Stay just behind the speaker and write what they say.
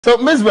So,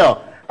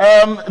 Mzbel,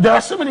 there are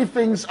so many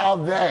things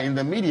out there in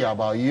the media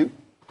about you,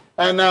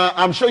 and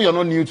I'm sure you're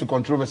not new to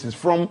controversies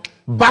from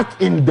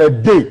back in the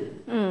day.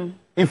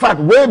 In fact,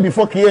 way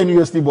before Kia and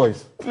UST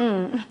Boys.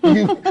 You've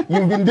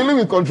been dealing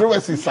with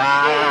controversies.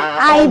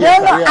 I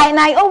don't know, and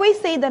I always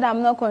say that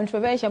I'm not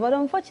controversial, but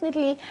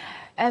unfortunately,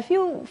 a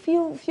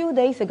few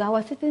days ago, I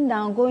was sitting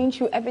down going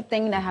through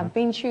everything that I have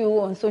been through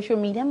on social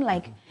media. I'm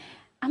like,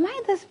 am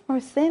I this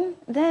person?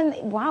 Then,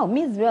 wow,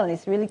 Mzbel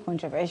is really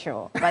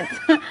controversial. But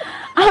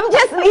I'm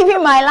just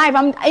living my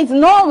life. It's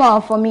normal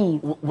for me.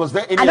 Was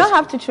there any I don't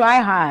have to try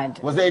hard.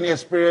 Was there any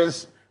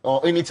experience or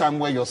any time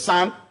where your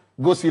son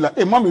goes to you like,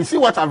 hey, mommy, see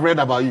what I've read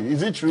about you?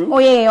 Is it true? Oh,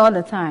 yeah, all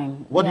the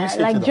time. What do you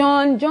say like to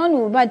them?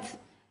 John, but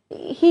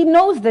he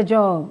knows the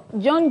job.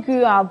 John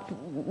grew up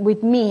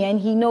with me, and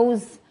he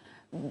knows.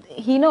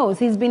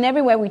 He's been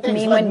everywhere with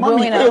me like, when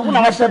mommy, growing up. When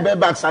I said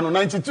back, son,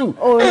 92.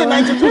 Oh, hey,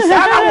 92,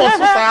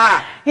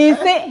 son,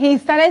 he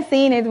started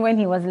seeing it when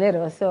he was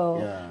little,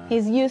 so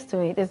he's used to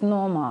it. It's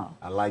normal.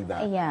 I like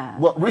that. Yeah.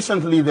 Well,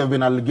 recently there have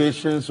been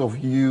allegations of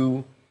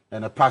you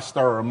and a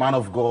pastor or a man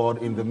of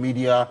God in the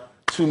media.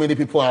 Too many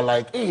people are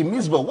like, hey,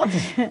 Mzbel,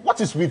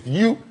 what is with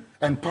you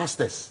and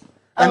pastors?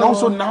 And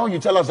also now you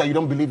tell us that you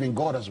don't believe in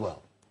God as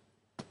well.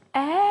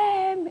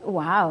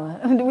 Wow.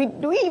 Do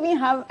we even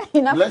have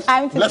enough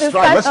time to Let's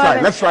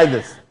try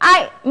this.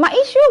 My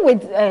issue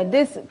with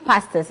these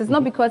pastors is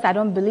not because I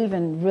don't believe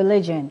in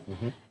religion.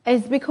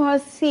 It's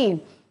because,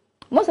 see,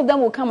 most of them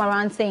will come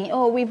around saying,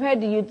 oh, we've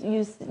heard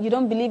you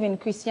don't believe in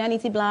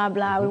Christianity, blah,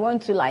 blah. We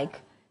want to,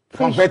 like,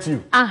 convert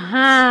you.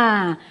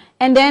 And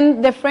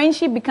then the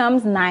friendship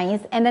becomes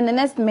nice, and then the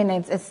next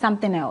minute it's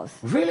something else.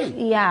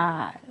 Really?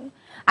 Yeah.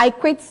 I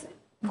quit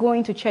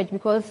going to church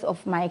because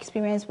of my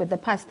experience with the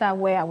pastor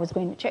where I was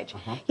going to church.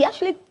 He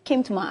actually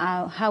came to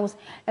my house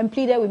and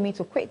pleaded with me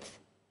to quit.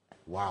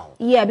 Wow.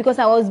 Yeah, because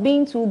I was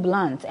being too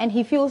blunt, and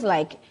he feels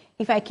like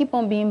if I keep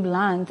on being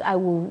blunt, I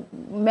will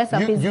mess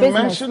up his business. You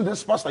mentioned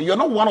this pastor. You're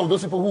not one of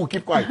those people who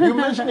keep quiet. You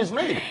mentioned his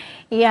name.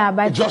 Yeah,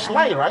 but just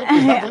lie, right?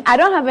 Is that it? I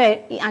don't have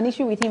an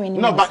issue with him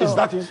anymore. No, but so is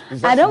that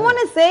I don't want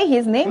to say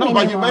his name anymore. No,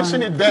 but you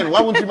mentioned it then.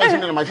 Why wouldn't you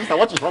mention it? My sister,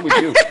 what is wrong with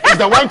you? Is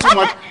the wine too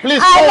much?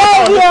 Please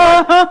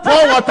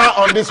pour water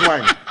on this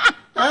wine.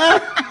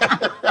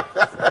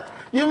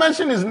 You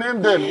mentioned his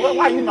name then. Why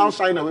are you now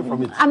shying away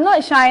from it? I'm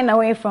not shying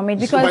away from it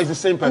because he's the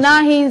same person.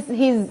 Now he's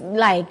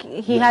like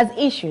he has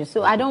issues,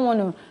 so I don't want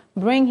to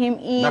bring him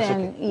in. That's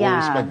and okay. We'll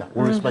respect that.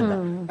 We'll respect that.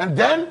 And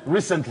then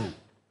recently,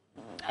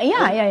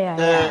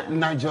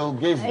 Nigel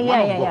Gaisie,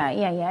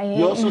 yeah.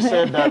 He also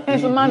said that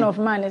he's a man of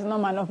man. He's not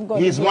man of God.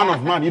 He's man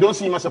of man. You don't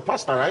see him as a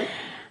pastor, right?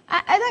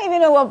 I don't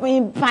even know what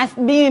being pastor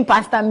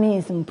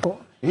means.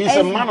 He's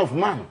a man of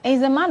man.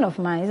 He's a man of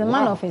man. He's a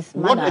man of his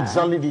mother. What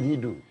exactly did he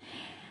do?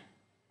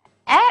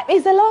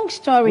 It's a long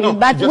story,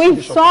 but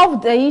we've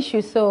solved the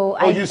issue. So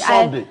you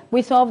solved it?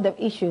 We solved the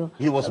issue.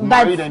 He was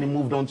married and he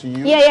moved on to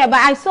you? Yeah, but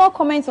I saw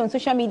comments on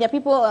social media.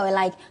 People were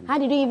like, how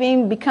did you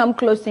even become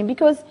close to him?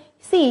 Because,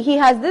 see, he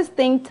has this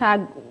thing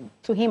tagged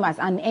to him as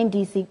an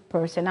NDC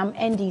person. I'm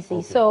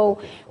NDC.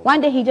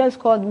 One day he just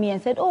called me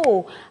and said,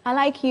 oh, I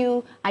like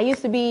you. I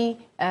used to be...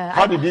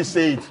 How did he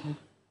say it?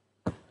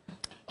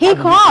 He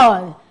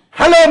called.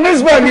 Hello,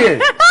 Mzbel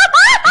here.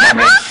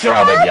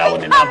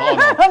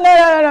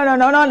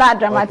 No, not that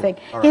dramatic.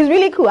 Okay. He's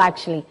really cool,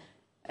 actually.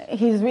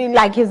 He's really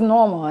he's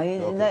normal.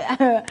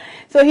 Okay.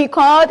 So he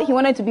called. He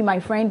wanted to be my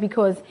friend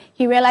because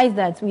he realized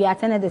that we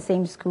attended the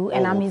same school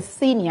and I'm his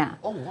senior.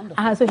 Oh,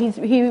 wonderful. So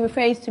he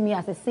refers to me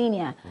as a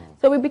senior.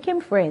 So we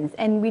became friends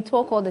and we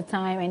talk all the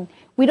time. And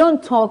we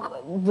don't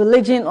talk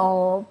religion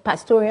or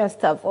pastoral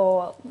stuff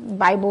or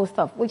Bible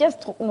stuff. We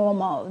just talk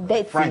normal.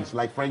 Friends,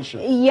 like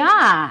friendship.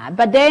 Yeah,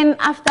 but then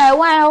after a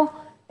while,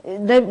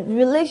 the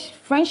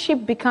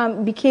friendship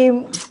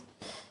became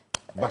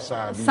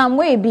some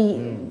way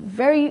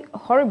very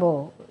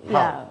horrible.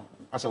 How?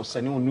 Yeah.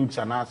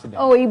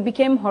 Oh, it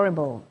became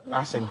horrible.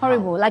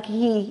 Horrible. Like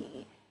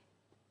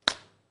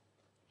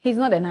he's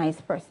not a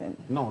nice person.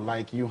 No,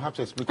 like you have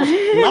to explain.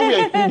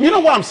 Now you know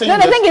what I'm saying? No,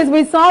 the thing is,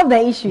 we solved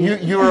the issue.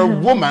 You're a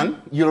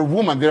woman. You're a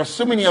woman. There are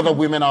so many other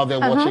women out there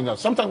watching us.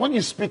 Sometimes when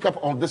you speak up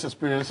on these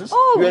experiences,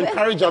 you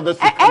encourage others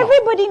to come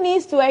everybody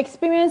needs to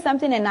experience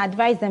something and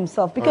advise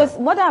themselves. Because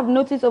what I've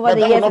noticed over the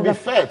years... That would not be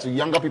fair to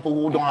younger people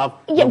who don't have...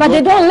 Yeah, but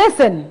they don't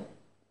listen.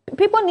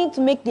 People need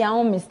to make their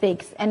own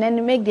mistakes and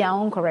then make their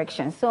own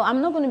corrections. So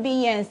I'm not going to be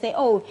here and say,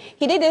 oh,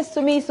 he did this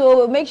to me,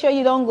 so make sure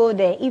you don't go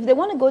there. If they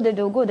want to go there,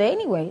 they'll go there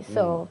anyway.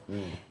 So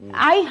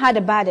I had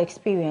a bad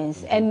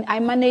experience and I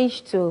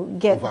managed to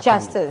get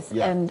justice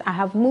and I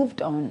have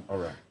moved on. All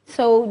right.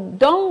 So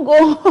don't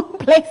go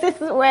places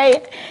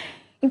where...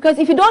 Because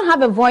if you don't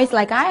have a voice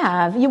like I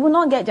have, you will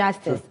not get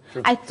justice.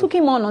 I took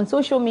him on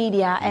social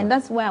media, and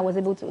that's why I was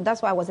able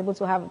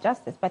to have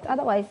justice. But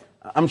otherwise,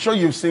 I'm sure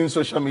you've seen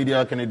social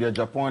media, Canada,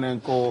 Japan,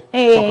 and co. Talk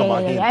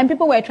about him. And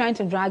people were trying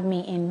to drag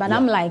me in, but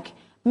I'm like,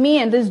 me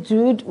and this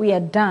dude, we are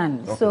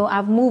done. So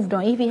I've moved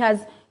on. If he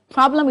has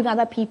problem with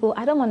other people,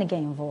 I don't want to get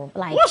involved.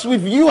 Like, what's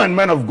with you and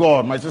men of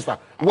God, my sister?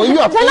 Were you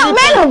at they're not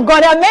men of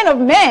God, they're men of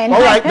men.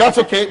 All right, that's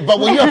okay. But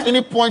were you at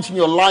any point in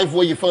your life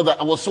where you felt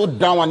that I was so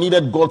down, I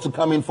needed God to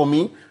come in for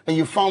me, and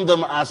you found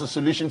them as a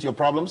solution to your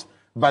problems,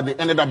 but they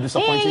ended up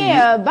disappointing you?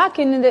 Yeah, back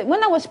in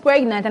when I was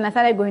pregnant and I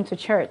started going to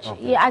church,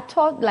 yeah, I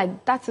thought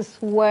like that is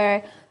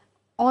where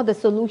all the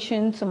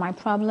solutions to my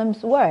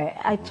problems were.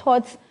 I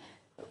thought,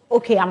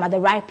 okay, I'm at the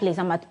right place,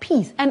 I'm at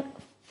peace. And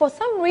for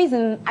some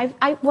reason,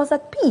 I was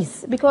at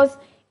peace because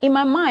in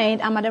my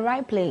mind, I'm at the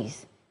right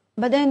place.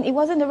 But then it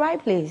wasn't the right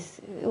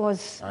place. It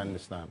was... I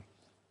understand.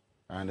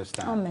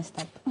 All messed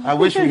up. I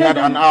wish we had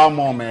an hour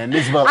more, man.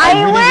 Mzbel,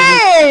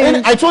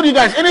 I told you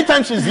guys,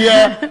 anytime she's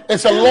here,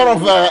 it's a lot of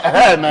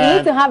her, man. You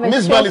need to have a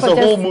Mzbel is a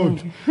whole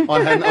mood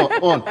on her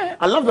own.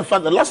 I love the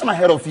fact that last time I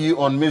heard of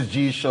you on Miss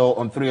G's show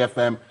on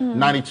 3FM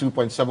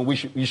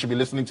 92.7, you should be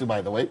listening to,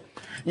 by the way.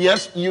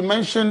 Yes, you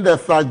mentioned the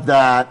fact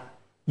that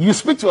you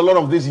speak to a lot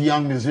of these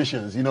young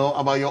musicians, you know,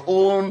 about your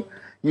own,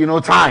 you know,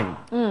 time.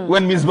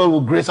 When Mzbel will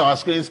grace our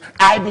screens,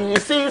 I be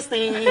 60,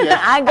 yeah,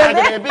 I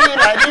gonna be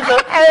like this,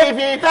 if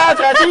you touch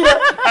a teeter,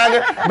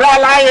 bra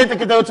lion,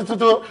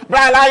 tukuto,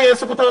 bra lion,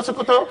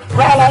 sukuto,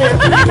 bra lion.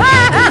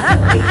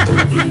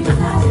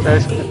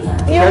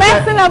 You're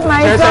messing up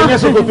my song.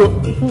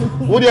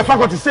 What do you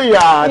faculty say?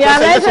 You're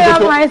messing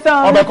up my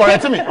song.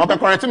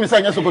 Correct me,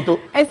 say yes, Sokoto.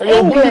 It's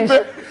English.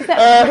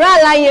 Bra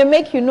lion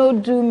make you no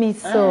do me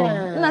so.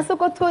 Na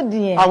Sokoto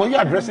dear. How were you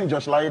addressing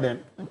Josh Lai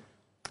then?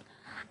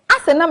 I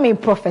said, "Not me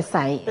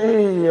prophesy."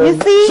 Hey, you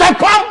see?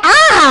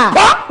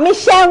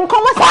 Michelle,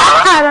 come on.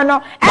 I don't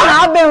know. And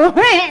I've been.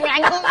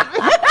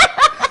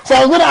 So I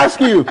was going to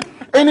ask you,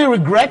 any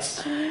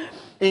regrets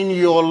in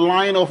your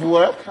line of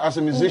work as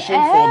a musician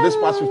for this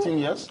past 15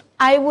 years?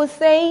 I would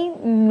say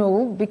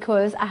no,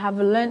 because I have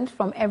learned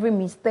from every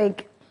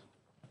mistake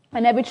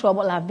and every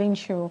trouble I've been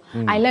through.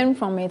 I learned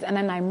from it and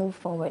then I move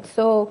forward.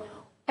 So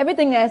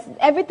everything that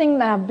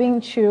I've been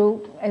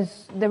through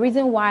is the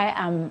reason why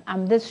I'm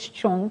this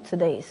strong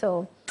today.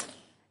 So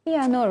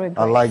yeah, no regrets.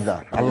 I like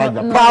that. I like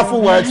that.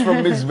 Powerful words from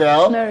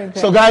Mzbel. No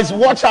regrets. So guys,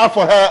 watch out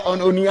for her on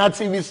Onia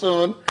TV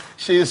soon.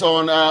 She's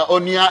on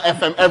Onia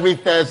FM every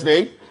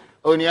Thursday.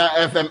 Onia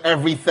FM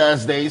every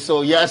Thursday.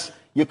 So yes,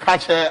 you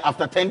catch her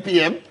after 10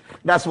 p.m.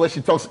 That's where she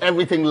talks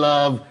everything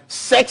love,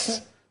 sex,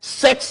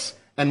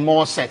 and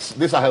more sex.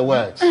 These are her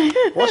words.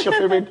 What's your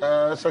favorite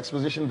sex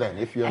position then,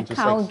 if you're into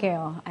sex?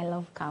 Cowgirl. I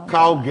love cowgirl.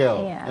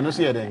 Cowgirl. Yeah. And you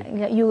see it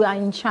then? You are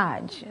in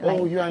charge.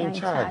 Oh, you are in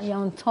charge. You're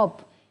on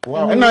top.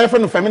 Wow. And now you're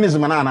from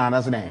feminism,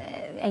 isn't it?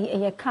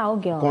 A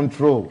cowgirl.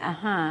 Control.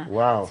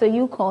 Wow. So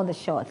you call the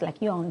shots, like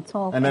you're on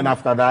top. And then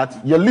after that,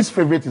 your least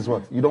favorite is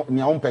what? You don't,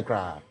 your own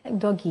pekra.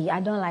 Doggy.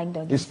 I don't like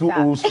doggy. It's too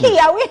old school. Hey,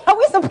 are we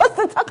supposed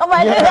to talk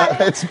about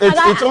it?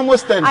 It's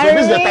almost 10. So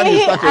this is the time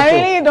you start your show. I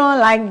really don't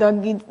like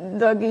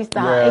doggy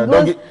style.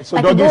 Yeah,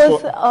 it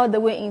goes all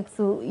the way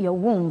into your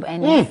womb,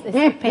 and it's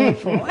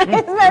painful.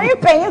 It's very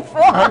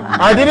painful.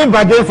 I didn't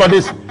bargain for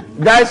this.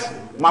 Guys,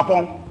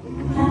 Mapon.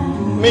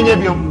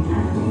 Minyebium.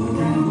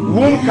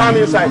 Womb come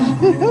inside.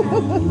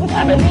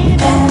 I'm a leading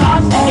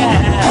saucy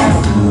girl.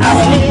 I'm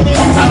a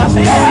leading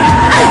saucy girl.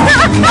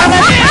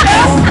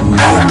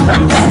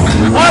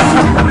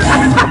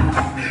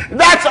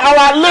 That's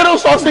our little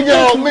saucy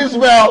girl,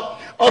 Mzbel.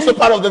 Also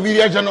part of the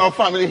Video General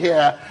family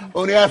here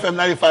on FM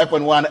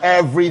 95.1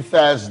 every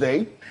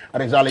Thursday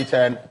at exactly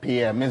 10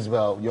 p.m.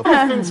 Mzbel, your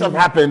 15 things have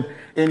happened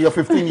in your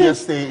 15-year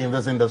stay in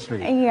this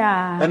industry.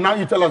 Yeah. And now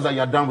you tell us that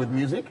you're done with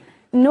music?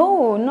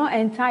 No, not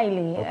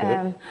entirely.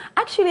 Okay.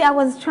 Actually, I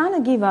was trying to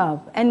give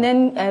up, and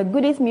then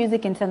Goodies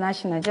Music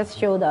International just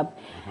showed up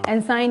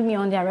and signed me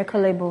on their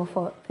record label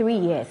for 3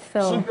 years.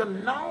 So you're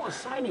now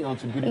signing on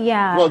to Goodies?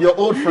 Yeah. Well, your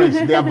old friends,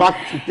 they are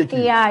back to take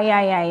you.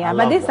 Yeah.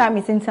 But this time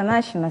it's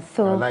international,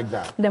 so I like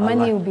that. The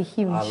money will be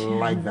huge. I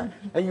like that.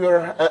 And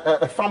you're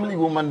a family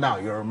woman now.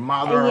 You're a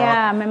mother.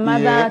 Yeah, I'm a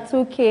mother,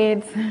 2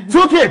 kids.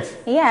 2 kids?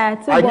 Yeah,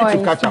 2 boys. I need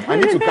to catch up. How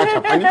do you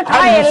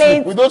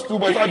sleep? With those 2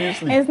 boys, how do you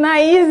sleep? It's not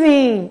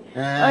easy.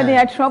 Oh, they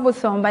are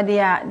troublesome, but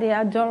they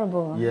are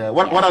adorable. Yeah.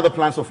 What are the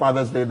plans for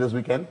Father's Day this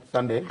weekend,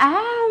 Sunday?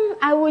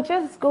 I would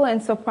just go and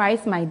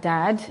surprise my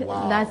dad.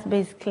 Wow. That's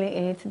basically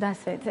it.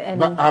 That's it. And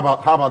but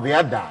how about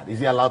their dad? Is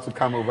he allowed to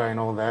come over and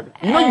all that?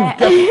 You know, you kept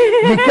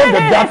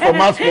the dad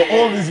from us for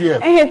all these years.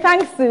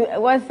 Thanks to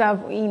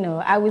WhatsApp, you know,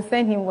 I will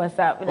send him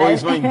WhatsApp. Oh,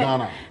 he's not in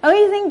Ghana. Oh,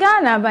 he's in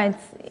Ghana, but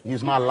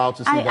he's not allowed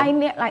to see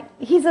them.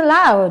 He's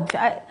allowed.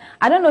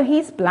 I don't know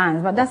his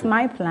plans, but that's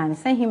my plan.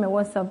 Send him a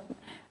WhatsApp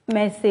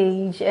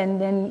message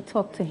and then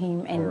talk to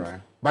him. And all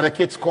right. But the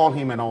kids call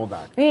him and all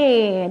that.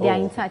 Yeah, they are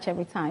in touch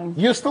every time.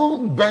 You're still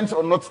bent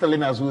on not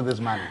telling us who this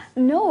man is?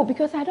 No,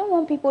 because I don't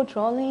want people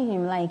trolling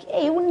him. Like,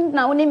 hey, you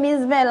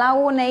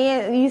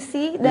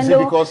see? Then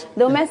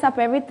they'll mess up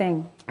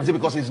everything. Is it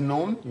because he's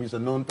known? He's a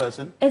known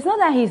person? It's not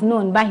that he's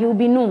known, but he'll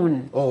be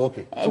known. Oh,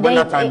 okay. So when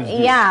that time is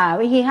due?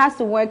 Yeah, he has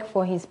to work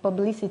for his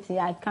publicity.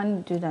 I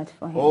can't do that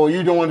for him. Oh,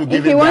 you don't want to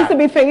give him that? If he wants to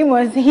be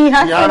famous, he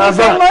has to be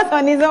famous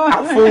on his own.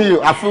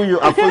 I feel you,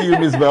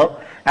 Mzbel.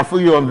 I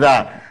feel you on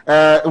that.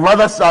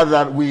 Rather sad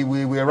that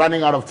we're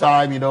running out of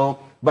time, you know.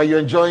 but you're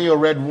enjoying your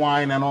red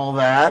wine and all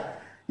that.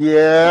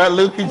 Yeah,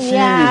 look at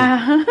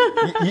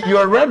you.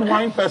 You're a red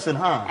wine person,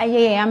 huh?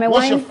 Yeah, I'm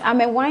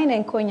a wine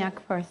and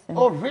cognac person.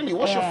 Oh, really?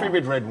 What's your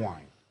favorite red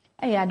wine?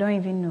 I don't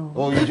even know.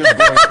 Oh, you're just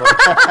going for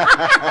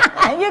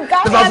it.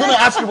 Because I was going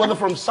to ask you whether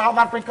from South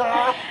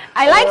Africa.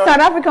 I like South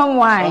African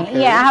wine.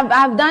 Okay. Yeah,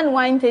 I've done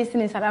wine tasting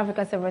in South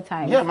Africa several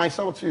times. Yeah,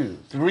 myself too.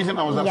 The reason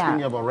I was asking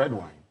you about red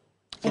wine.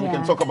 So we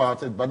can talk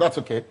about it, but that's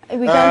okay.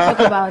 We can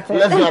talk about it.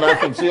 Let's do other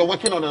things. So you're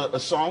working on a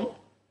song?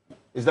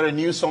 Is there a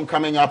new song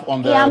coming up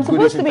on the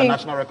Goodies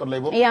International record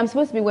label? Yeah, I'm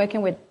supposed to be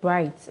working with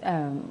Bright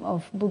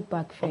of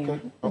Bookback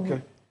fame.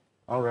 Okay.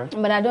 All right.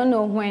 But I don't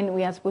know when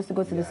we are supposed to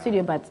go to the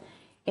studio, but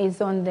it's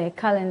on the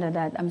calendar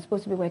that I'm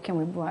supposed to be working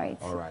with Bright.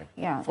 All right.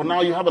 Yeah. For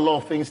now, you have a lot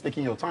of things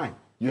taking your time.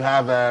 You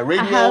have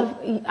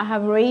radio. I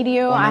have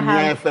radio. On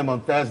FM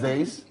on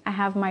Thursdays. I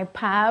have my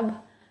pub.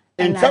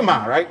 In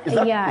Tema, right? Is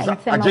that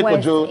in Tema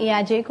West.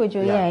 Yeah,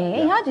 GhPage.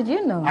 Yeah. How did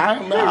you know?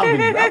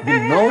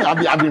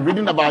 I've been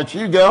reading about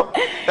you, girl.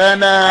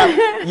 And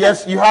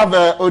yes, you have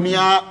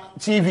Onia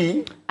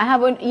TV. I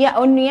have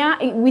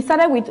Onia. We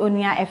started with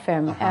Onia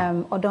FM,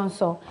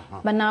 Odonso,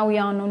 but now we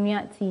are on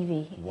Onia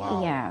TV.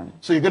 Wow. Yeah.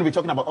 So you're going to be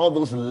talking about all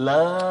those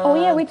love. Oh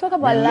yeah, we talk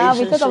about love.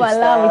 We talk about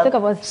love. We talk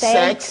about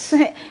sex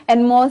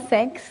and more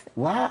sex.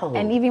 Wow.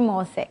 And even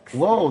more sex.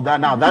 Whoa!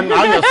 Now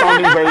you're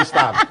sounding very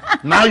starved.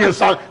 Now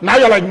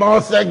you're like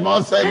more sex.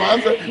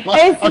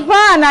 It's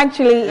fun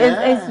actually.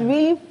 Yeah. It's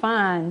really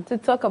fun to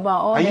talk about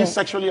all. Are you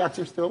sexually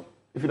active still?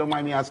 If you don't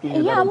mind me asking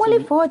you. Yeah, I'm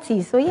only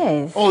 40, so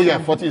yes. Oh yeah,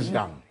 40 is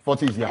young.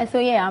 40 is young. So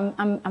yeah,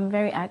 I'm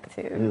very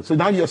active. Yeah. So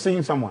now you're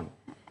seeing someone.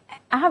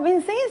 I have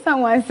been seeing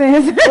someone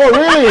since. Oh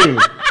really?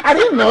 I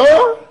didn't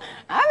know.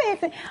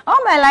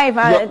 All my life,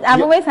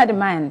 I've always had a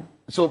man.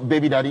 So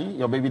baby daddy,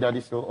 your baby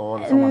daddy still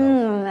or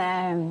someone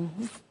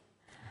else?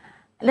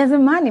 There's a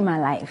man in my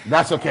life.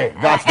 That's okay.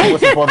 That's the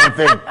most important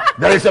thing.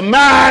 There is a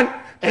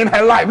man in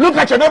her life. Look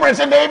at your neighbor and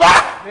say, neighbor,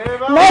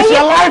 is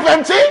your life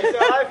empty?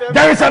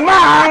 There is a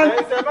man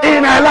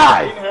in her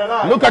life.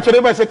 Look at your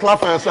neighbor and say, clap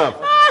for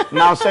yourself.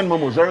 Now send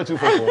Momo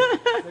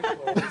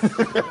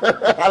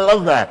 0244. I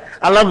love that.